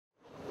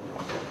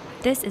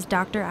This is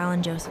Dr.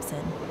 Allan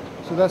Josephson.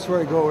 So that's where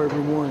I go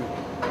every morning.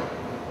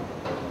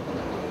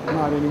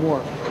 Not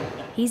anymore.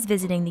 He's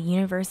visiting the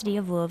University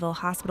of Louisville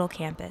hospital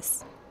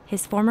campus,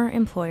 his former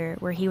employer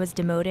where he was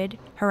demoted,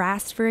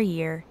 harassed for a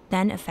year,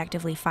 then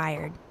effectively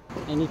fired.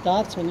 Any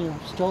thoughts when you're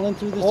strolling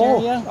through this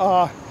area?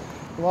 A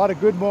lot of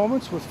good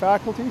moments with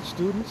faculty,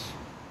 students.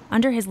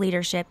 Under his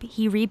leadership,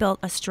 he rebuilt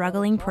a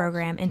struggling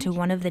program into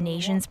one of the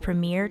nation's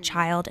premier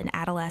child and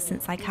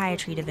adolescent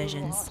psychiatry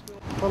divisions.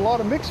 But a lot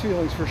of mixed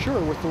feelings for sure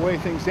with the way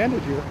things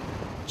ended here.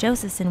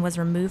 Josephson was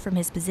removed from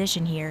his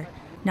position here,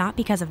 not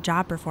because of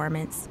job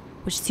performance,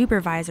 which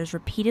supervisors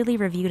repeatedly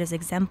reviewed as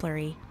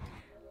exemplary,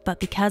 but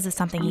because of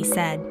something he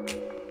said,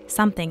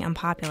 something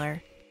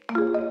unpopular.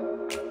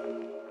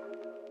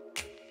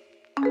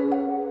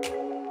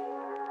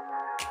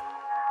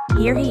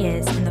 Here he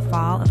is in the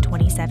fall of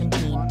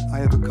 2017. I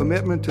have a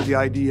commitment to the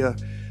idea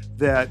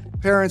that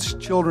parents,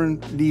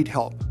 children need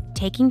help.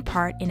 Taking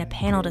part in a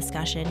panel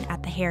discussion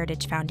at the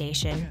Heritage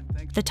Foundation.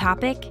 The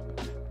topic?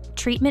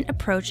 Treatment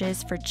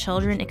approaches for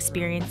children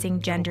experiencing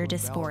gender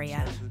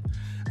dysphoria.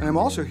 And I'm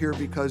also here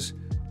because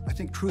I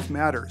think truth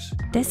matters.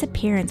 This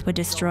appearance would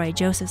destroy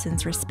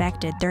Josephson's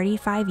respected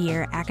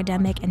 35-year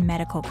academic and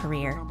medical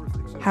career.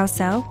 How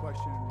so?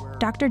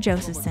 Dr.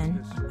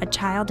 Josephson, a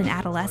child and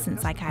adolescent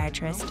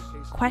psychiatrist,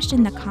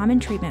 questioned the common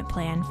treatment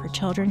plan for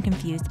children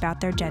confused about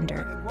their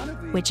gender,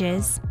 which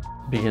is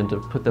begin to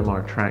put them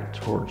on a track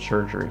toward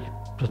surgery,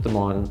 put them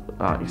on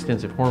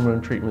extensive hormone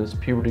treatments,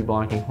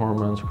 puberty-blocking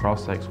hormones,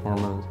 cross-sex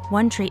hormones.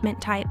 One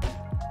treatment type,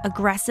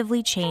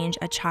 aggressively change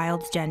a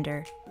child's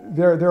gender.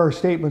 There are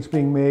statements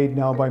being made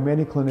now by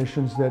many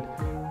clinicians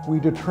that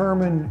we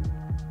determine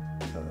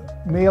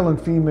male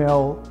and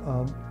female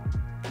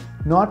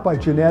not by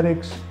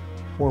genetics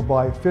or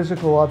by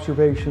physical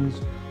observations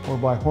or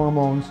by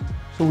hormones.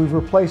 So we've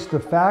replaced the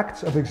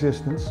facts of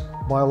existence,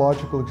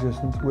 biological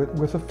existence,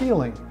 with a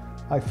feeling.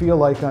 I feel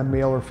like I'm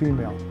male or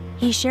female.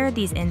 He shared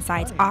these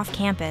insights off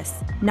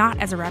campus, not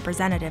as a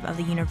representative of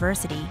the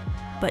university,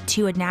 but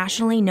to a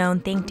nationally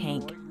known think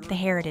tank, the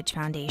Heritage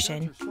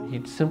Foundation.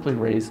 He simply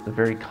raised the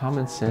very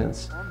common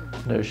sense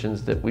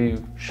notions that we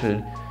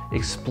should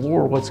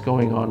explore what's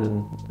going on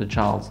in the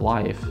child's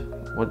life,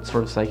 what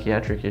sort of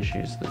psychiatric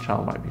issues the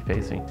child might be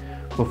facing,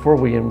 before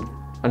we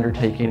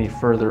undertake any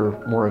further,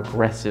 more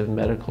aggressive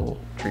medical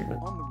treatment.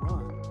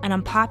 An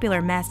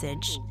unpopular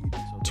message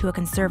to a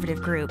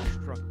conservative group.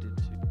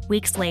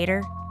 Weeks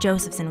later,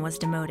 Josephson was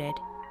demoted.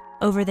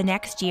 Over the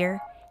next year,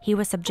 he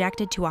was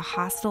subjected to a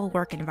hostile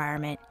work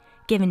environment,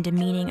 given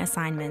demeaning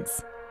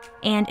assignments.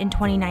 And in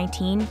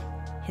 2019,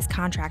 his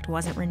contract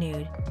wasn't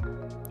renewed.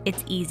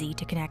 It's easy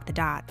to connect the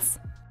dots.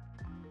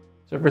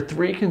 So for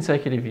 3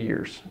 consecutive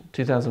years,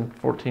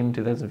 2014,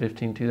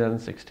 2015,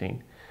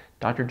 2016,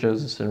 Dr.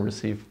 Josephson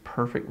received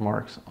perfect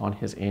marks on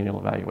his annual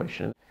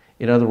evaluation.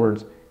 In other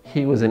words,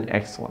 he was an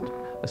excellent,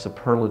 a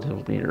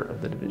superlative leader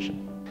of the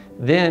division.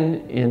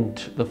 Then in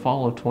the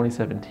fall of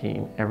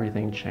 2017,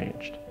 everything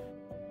changed.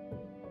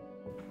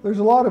 There's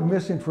a lot of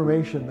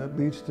misinformation that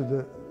leads to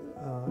the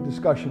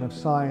discussion of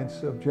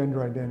science, of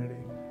gender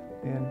identity,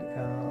 and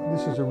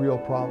this is a real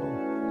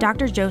problem.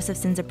 Dr.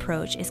 Josephson's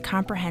approach is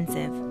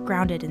comprehensive,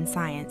 grounded in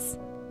science.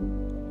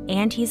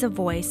 And he's a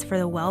voice for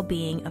the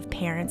well-being of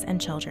parents and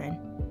children,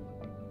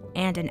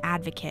 and an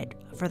advocate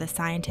for the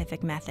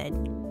scientific method.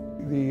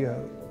 The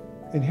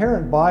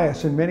inherent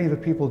bias in many of the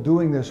people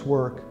doing this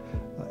work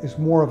is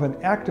more of an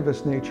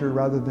activist nature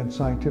rather than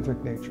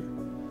scientific nature.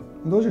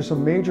 And those are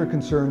some major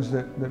concerns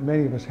that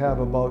many of us have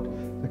about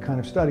the kind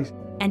of studies.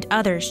 And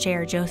others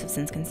share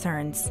Josephson's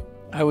concerns.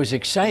 I was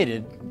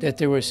excited that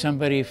there was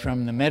somebody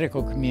from the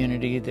medical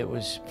community that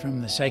was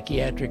from the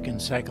psychiatric and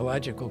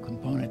psychological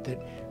component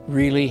that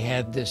really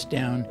had this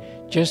down,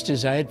 just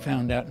as I had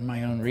found out in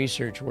my own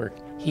research work.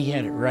 He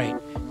had it right.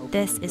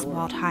 This is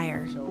Walt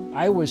Heyer.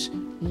 I was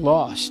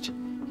lost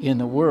in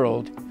the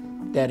world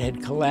that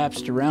had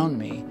collapsed around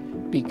me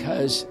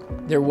because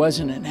there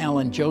wasn't an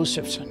Allan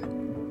Josephson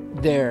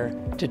there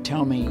to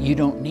tell me you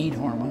don't need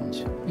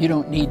hormones, you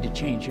don't need to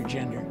change your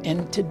gender.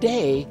 And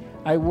today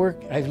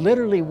I've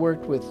literally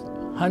worked with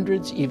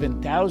hundreds,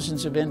 even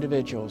thousands of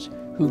individuals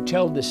who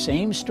tell the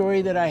same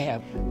story that I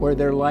have, where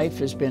their life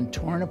has been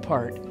torn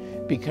apart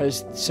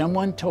because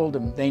someone told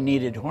them they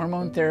needed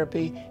hormone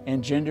therapy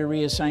and gender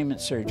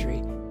reassignment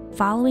surgery.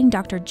 Following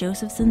Dr.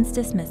 Josephson's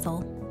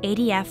dismissal,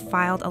 ADF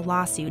filed a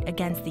lawsuit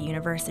against the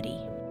university.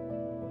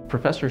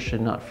 Professors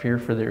should not fear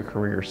for their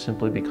careers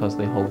simply because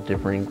they hold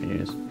differing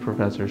views.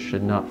 Professors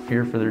should not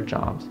fear for their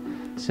jobs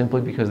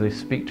simply because they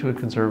speak to a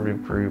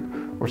conservative group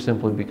or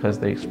simply because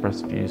they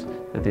express views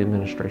that the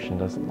administration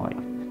doesn't like.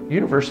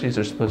 Universities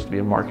are supposed to be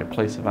a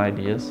marketplace of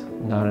ideas,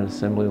 not an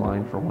assembly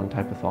line for one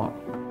type of thought.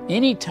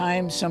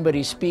 Anytime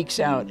somebody speaks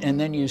out and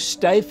then you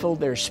stifle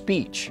their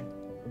speech,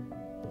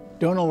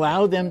 don't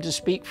allow them to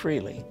speak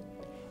freely,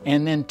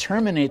 and then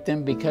terminate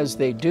them because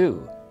they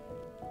do,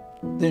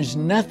 there's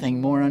nothing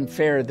more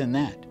unfair than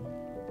that.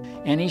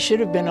 And he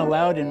should have been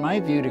allowed, in my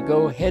view, to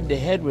go head to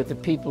head with the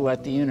people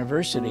at the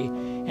university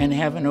and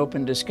have an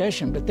open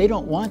discussion, but they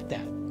don't want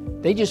that.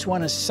 They just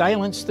want to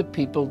silence the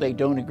people they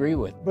don't agree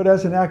with. But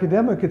as an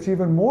academic, it's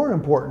even more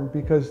important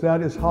because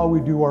that is how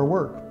we do our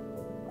work.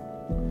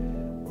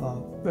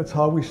 That's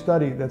how we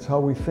study, that's how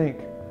we think.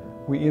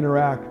 We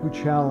interact, we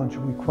challenge,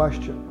 we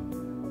question.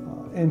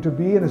 And to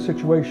be in a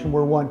situation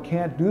where one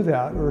can't do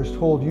that or is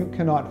told you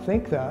cannot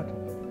think that,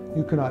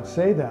 you cannot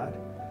say that,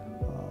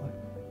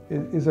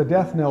 is a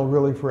death knell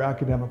really for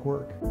academic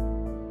work.